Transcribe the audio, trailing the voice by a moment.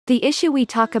The issue we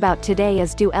talk about today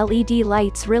is, do LED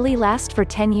lights really last for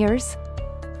 10 years?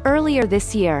 Earlier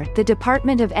this year, the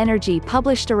Department of Energy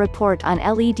published a report on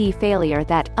LED failure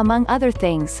that, among other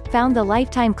things, found the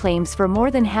lifetime claims for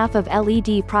more than half of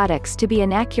LED products to be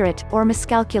inaccurate or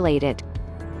miscalculated.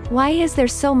 Why is there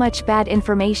so much bad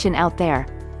information out there?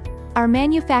 Are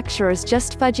manufacturers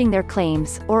just fudging their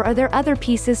claims, or are there other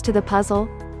pieces to the puzzle?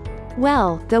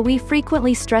 Well, though we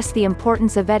frequently stress the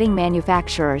importance of vetting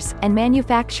manufacturers and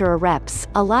manufacturer reps,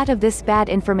 a lot of this bad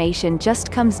information just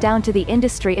comes down to the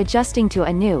industry adjusting to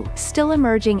a new, still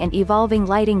emerging and evolving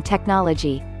lighting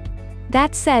technology.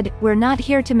 That said, we're not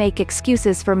here to make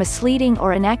excuses for misleading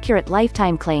or inaccurate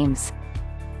lifetime claims.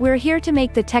 We're here to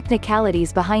make the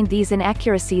technicalities behind these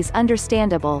inaccuracies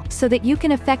understandable so that you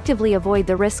can effectively avoid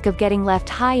the risk of getting left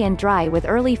high and dry with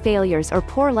early failures or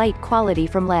poor light quality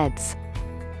from LEDs.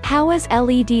 How is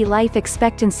LED life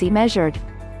expectancy measured?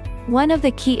 One of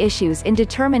the key issues in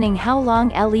determining how long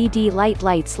LED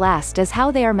lights last is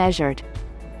how they are measured.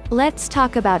 Let's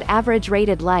talk about average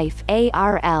rated life,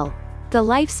 ARL. The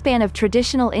lifespan of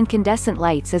traditional incandescent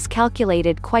lights is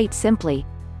calculated quite simply.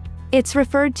 It's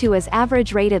referred to as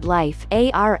average rated life,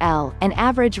 ARL, an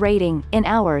average rating, in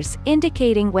hours,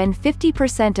 indicating when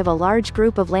 50% of a large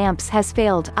group of lamps has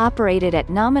failed, operated at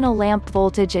nominal lamp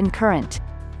voltage and current.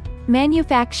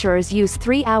 Manufacturers use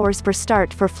 3 hours per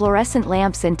start for fluorescent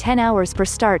lamps and 10 hours per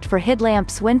start for HID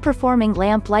lamps when performing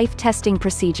lamp life testing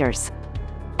procedures.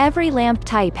 Every lamp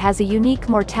type has a unique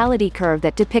mortality curve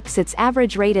that depicts its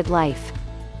average rated life.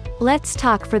 Let's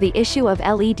talk for the issue of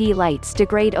LED lights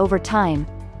degrade over time.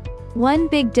 One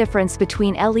big difference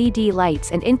between LED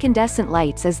lights and incandescent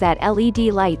lights is that LED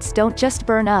lights don't just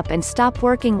burn up and stop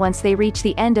working once they reach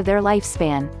the end of their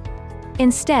lifespan.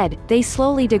 Instead, they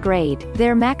slowly degrade,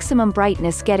 their maximum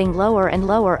brightness getting lower and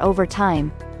lower over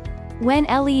time. When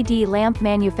LED lamp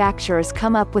manufacturers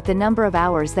come up with the number of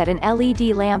hours that an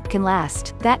LED lamp can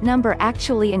last, that number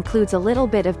actually includes a little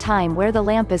bit of time where the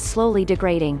lamp is slowly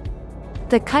degrading.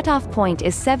 The cutoff point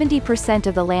is 70%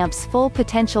 of the lamp's full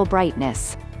potential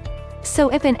brightness. So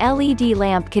if an LED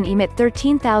lamp can emit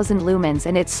 13,000 lumens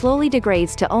and it slowly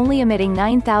degrades to only emitting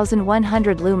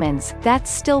 9,100 lumens, that's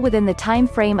still within the time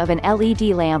frame of an LED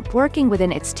lamp working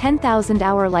within its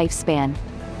 10,000-hour lifespan.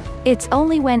 It's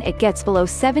only when it gets below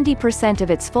 70% of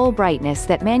its full brightness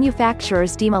that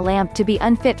manufacturers deem a lamp to be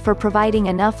unfit for providing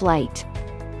enough light.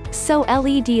 So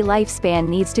LED lifespan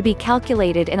needs to be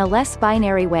calculated in a less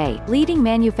binary way, leading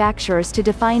manufacturers to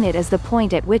define it as the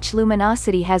point at which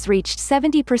luminosity has reached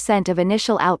 70% of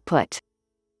initial output.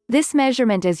 This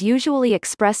measurement is usually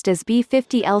expressed as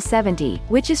B50L70,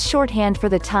 which is shorthand for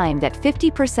the time that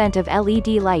 50% of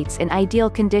LED lights in ideal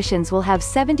conditions will have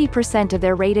 70% of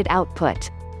their rated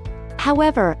output.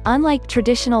 However, unlike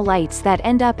traditional lights that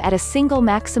end up at a single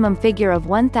maximum figure of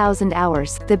 1,000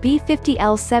 hours, the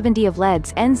B50L70 of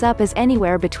LEDs ends up as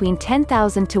anywhere between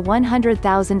 10,000 to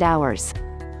 100,000 hours.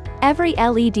 Every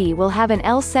LED will have an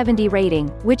L70 rating,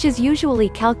 which is usually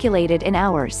calculated in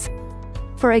hours.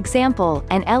 For example,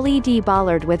 an LED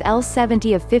bollard with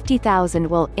L70 of 50,000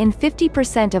 will, in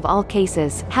 50% of all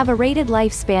cases, have a rated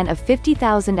lifespan of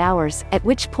 50,000 hours, at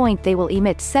which point they will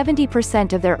emit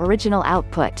 70% of their original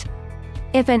output.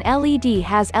 If an LED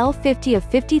has L50 of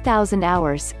 50,000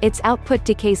 hours, its output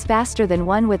decays faster than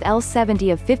one with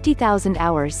L70 of 50,000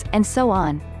 hours, and so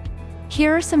on.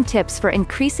 Here are some tips for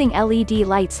increasing LED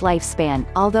lights' lifespan.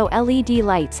 Although LED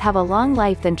lights have a long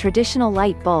life than traditional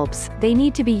light bulbs, they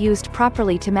need to be used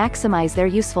properly to maximize their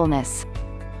usefulness.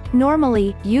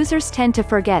 Normally, users tend to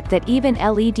forget that even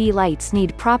LED lights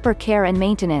need proper care and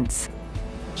maintenance.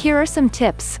 Here are some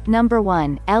tips. Number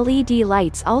 1, LED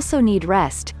lights also need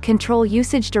rest. Control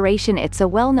usage duration. It's a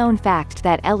well-known fact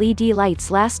that LED lights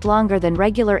last longer than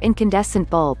regular incandescent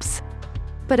bulbs.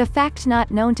 But a fact not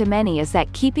known to many is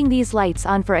that keeping these lights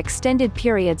on for extended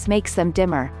periods makes them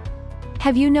dimmer.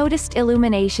 Have you noticed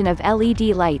illumination of LED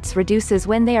lights reduces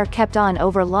when they are kept on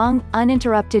over long,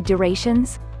 uninterrupted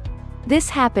durations?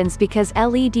 This happens because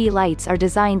LED lights are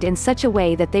designed in such a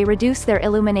way that they reduce their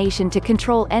illumination to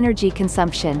control energy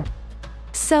consumption.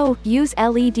 So, use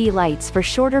LED lights for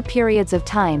shorter periods of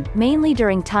time, mainly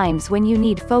during times when you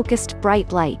need focused,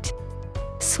 bright light.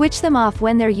 Switch them off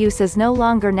when their use is no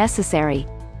longer necessary.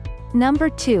 Number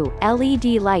 2, LED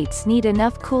lights need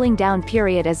enough cooling down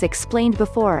period. As explained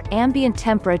before, ambient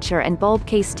temperature and bulb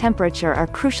case temperature are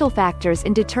crucial factors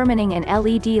in determining an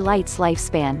LED light's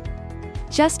lifespan.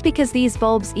 Just because these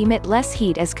bulbs emit less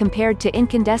heat as compared to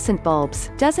incandescent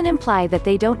bulbs, doesn't imply that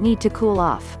they don't need to cool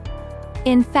off.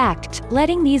 In fact,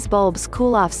 letting these bulbs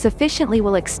cool off sufficiently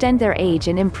will extend their age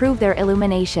and improve their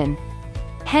illumination.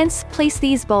 Hence, place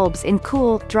these bulbs in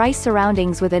cool, dry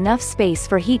surroundings with enough space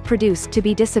for heat produced to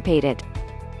be dissipated.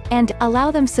 And,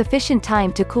 allow them sufficient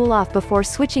time to cool off before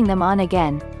switching them on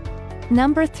again.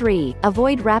 Number 3.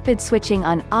 Avoid rapid switching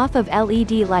on/off of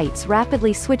LED lights.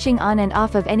 Rapidly switching on and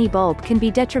off of any bulb can be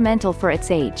detrimental for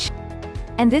its age.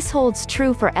 And this holds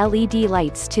true for LED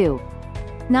lights too.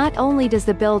 Not only does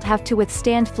the build have to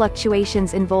withstand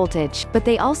fluctuations in voltage, but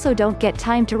they also don't get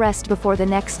time to rest before the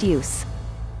next use.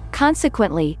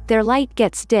 Consequently, their light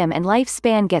gets dim and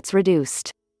lifespan gets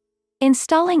reduced.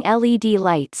 Installing LED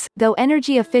lights, though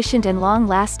energy efficient and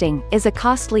long-lasting, is a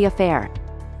costly affair.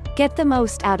 Get the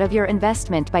most out of your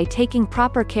investment by taking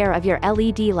proper care of your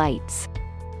LED lights.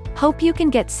 Hope you can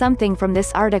get something from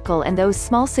this article, and those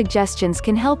small suggestions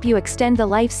can help you extend the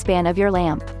lifespan of your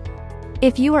lamp.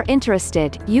 If you are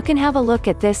interested, you can have a look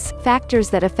at this: factors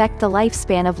that affect the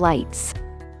lifespan of lights.